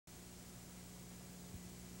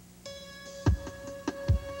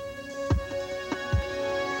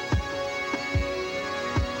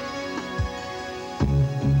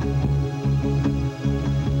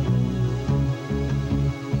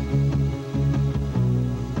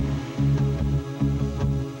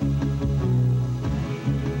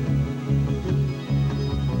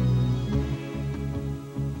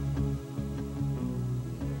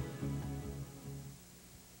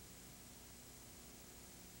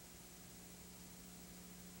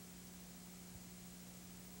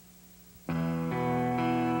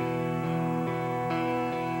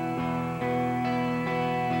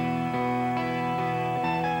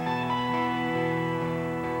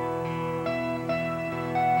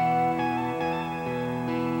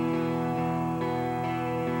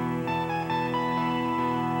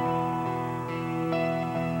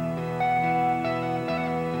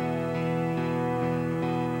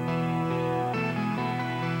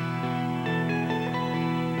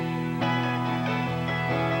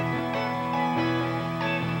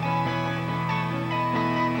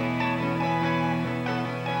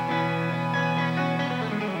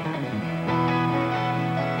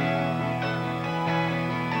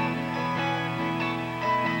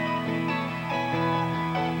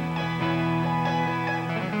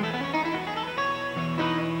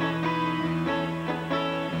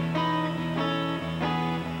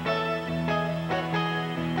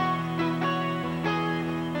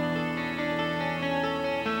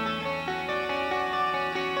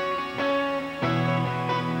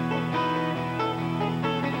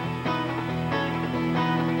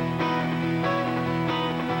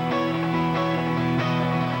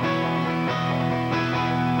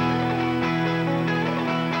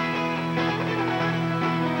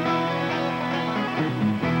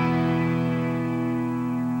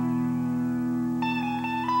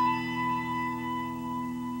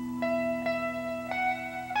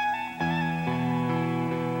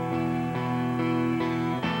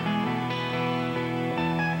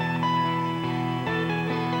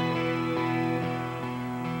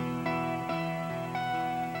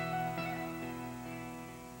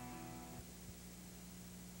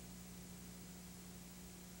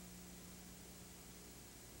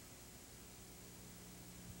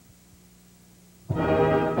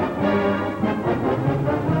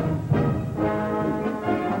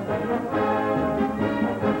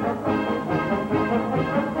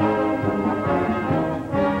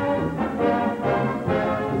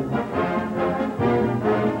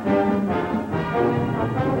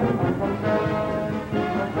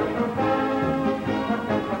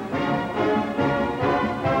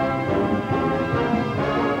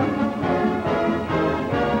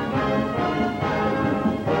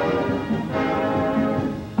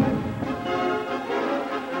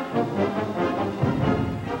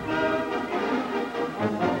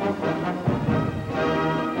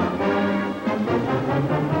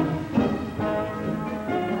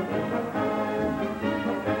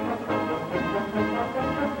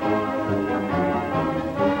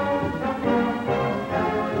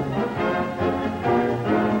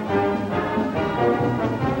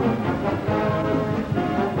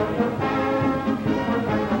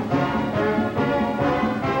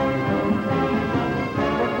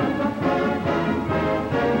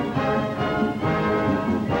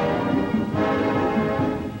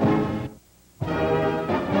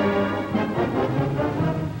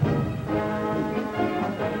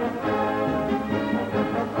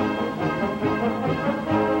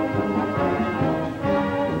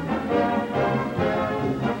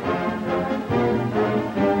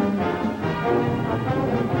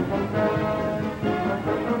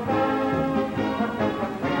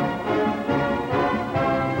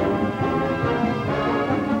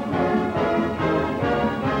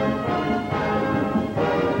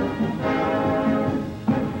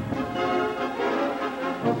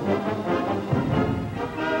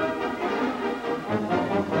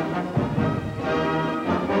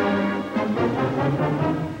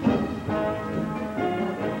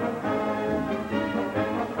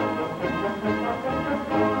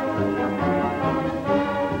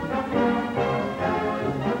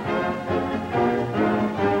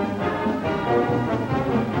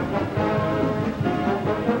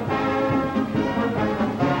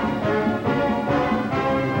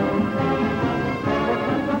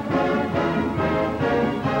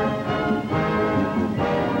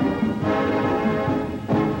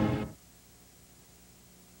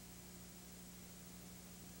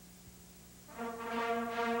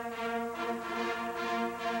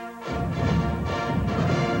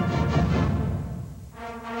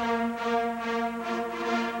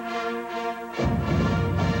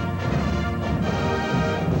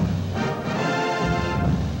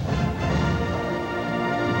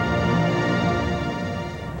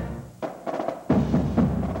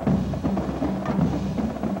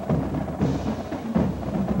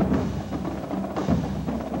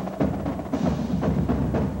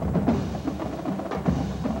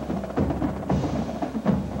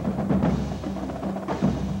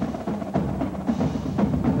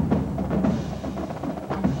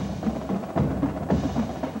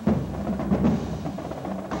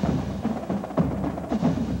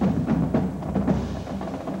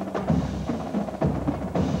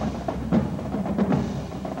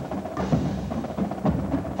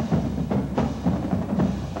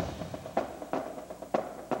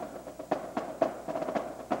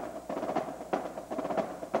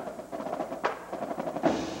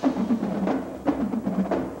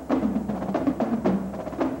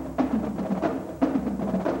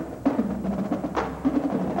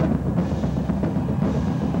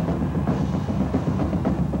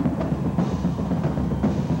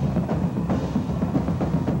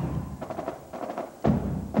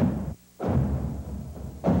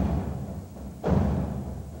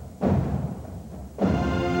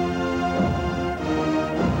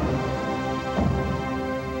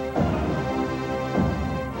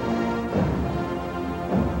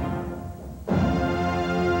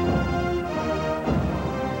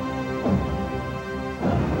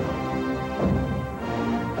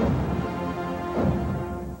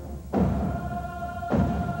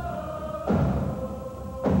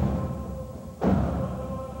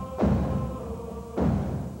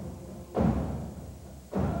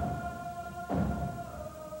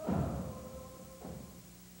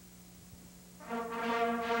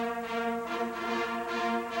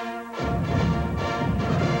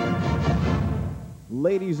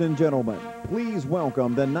Ladies and gentlemen, please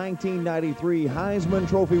welcome the 1993 Heisman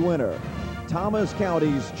Trophy winner, Thomas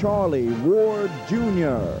County's Charlie Ward,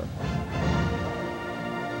 Jr.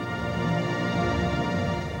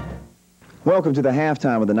 Welcome to the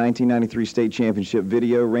halftime of the 1993 state championship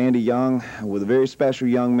video. Randy Young with a very special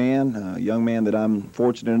young man, a young man that I'm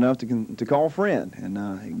fortunate enough to call friend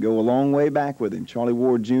and go a long way back with him, Charlie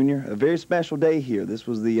Ward, Jr. A very special day here. This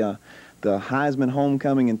was the Heisman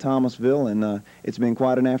Homecoming in Thomasville, and it's been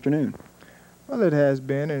quite an afternoon. Well, it has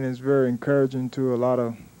been, and it's very encouraging to a lot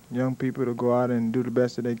of young people to go out and do the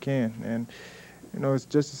best that they can. And, you know, it's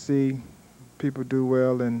just to see people do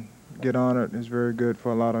well and get honored is very good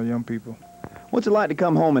for a lot of young people. What's it like to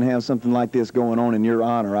come home and have something like this going on in your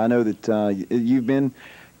honor? I know that you've been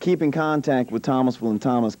keeping contact with Thomasville and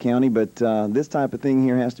Thomas County, but this type of thing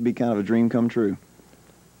here has to be kind of a dream come true.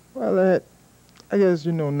 Well, I guess,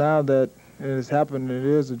 you know, now that it has happened, it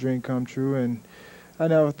is a dream come true, and I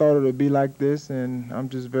never thought it would be like this, and I'm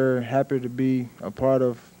just very happy to be a part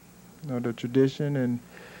of, you know, the tradition. And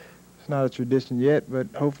it's not a tradition yet, but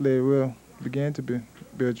hopefully it will begin to be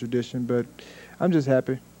a tradition, but I'm just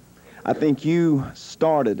happy. I think you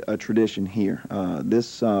started a tradition here.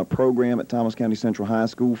 This program at Thomas County Central High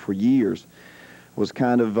School for years was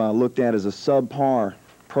kind of looked at as a subpar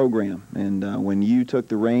program, and when you took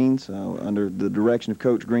the reins under the direction of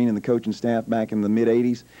Coach Green and the coaching staff back in the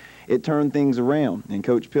mid-'80s, it turned things around, and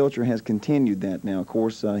Coach Pilcher has continued that now. Of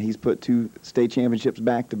course, he's put 2 state championships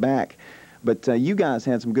back-to-back, but you guys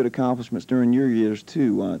had some good accomplishments during your years,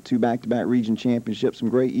 too. 2 back-to-back region championships, some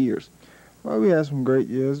great years. Well, we had some great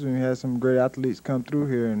years, and we had some great athletes come through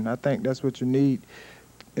here, and I think that's what you need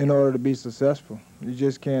in order to be successful. You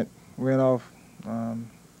just can't win off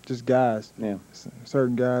just guys,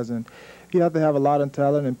 certain guys, and you have to have a lot of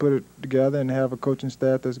talent and put it together and have a coaching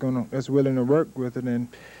staff that's willing to work with it. And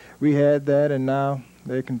we had that, and now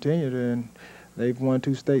they continued, and they've won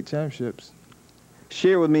 2 state championships.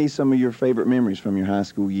 Share with me some of your favorite memories from your high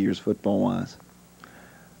school years, football-wise.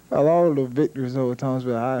 Well, all of the victories over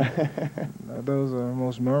Thomasville High, those are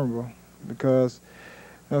most memorable because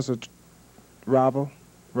it's a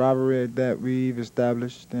rivalry that we've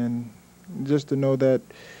established, and just to know that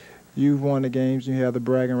you've won the games, you have the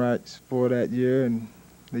bragging rights for that year and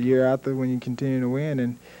the year after when you continue to win,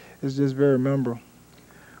 and it's just very memorable.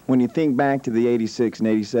 When you think back to the 86 and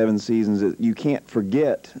 87 seasons, you can't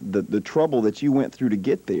forget the trouble that you went through to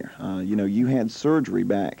get there. You know, you had surgery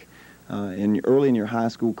back early in your high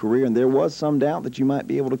school career, and there was some doubt that you might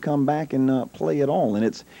be able to come back and play at all, and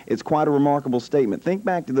it's quite a remarkable statement. Think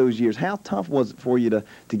back to those years. How tough was it for you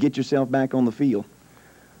to get yourself back on the field?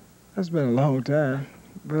 That's been a long time,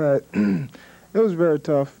 but it was very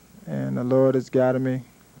tough, and the Lord has guided me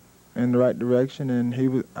in the right direction, and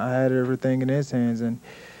I had everything in His hands, and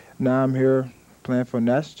now I'm here playing for a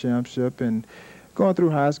national championship. And going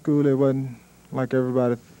through high school, it wasn't like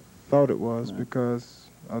everybody thought it was because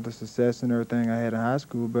of the success and everything I had in high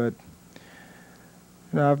school, but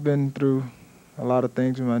you know, I've been through a lot of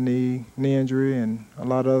things with my knee injury and a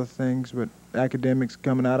lot of other things with academics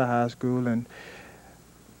coming out of high school, and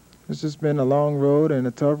it's just been a long road and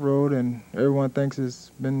a tough road, and everyone thinks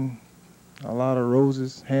it's been a lot of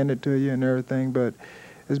roses handed to you and everything, but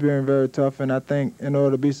it's been very tough, and I think in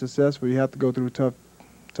order to be successful, you have to go through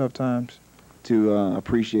tough times. To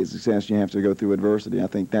appreciate success, you have to go through adversity. I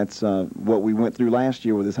think that's what we went through last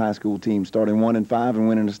year with this high school team, starting 1-5 and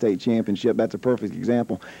winning a state championship. That's a perfect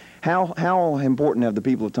example. How important have the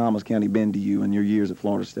people of Thomas County been to you in your years at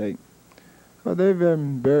Florida State? Well, they've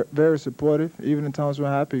been very, very supportive, even the Thomasville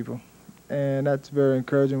High people, and that's very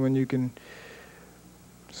encouraging when you can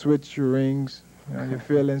switch your rings, your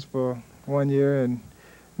feelings for 1 year, and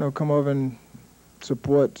come over and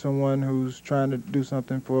support someone who's trying to do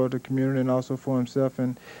something for the community and also for himself.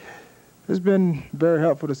 And it's been very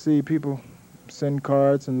helpful to see people send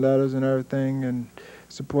cards and letters and everything in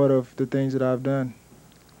support of the things that I've done.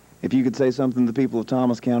 If you could say something to the people of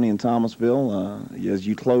Thomas County and Thomasville as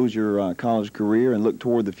you close your college career and look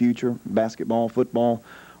toward the future, basketball, football,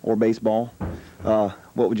 or baseball,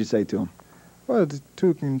 what would you say to them? Well,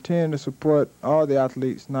 to continue to support all the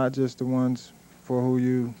athletes, not just the ones for who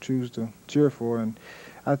you choose to cheer for, and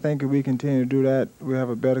I think if we continue to do that, we'll have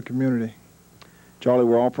a better community. Charlie,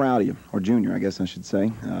 we're all proud of you, or Junior, I guess I should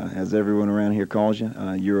say, as everyone around here calls you.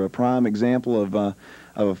 You're a prime example of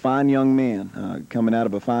a fine young man coming out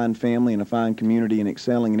of a fine family and a fine community and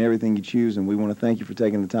excelling in everything you choose, and we want to thank you for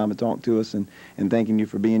taking the time to talk to us and thanking you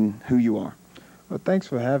for being who you are. Well, thanks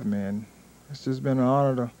for having me, and it's just been an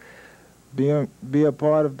honor to be a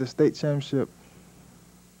part of the state championship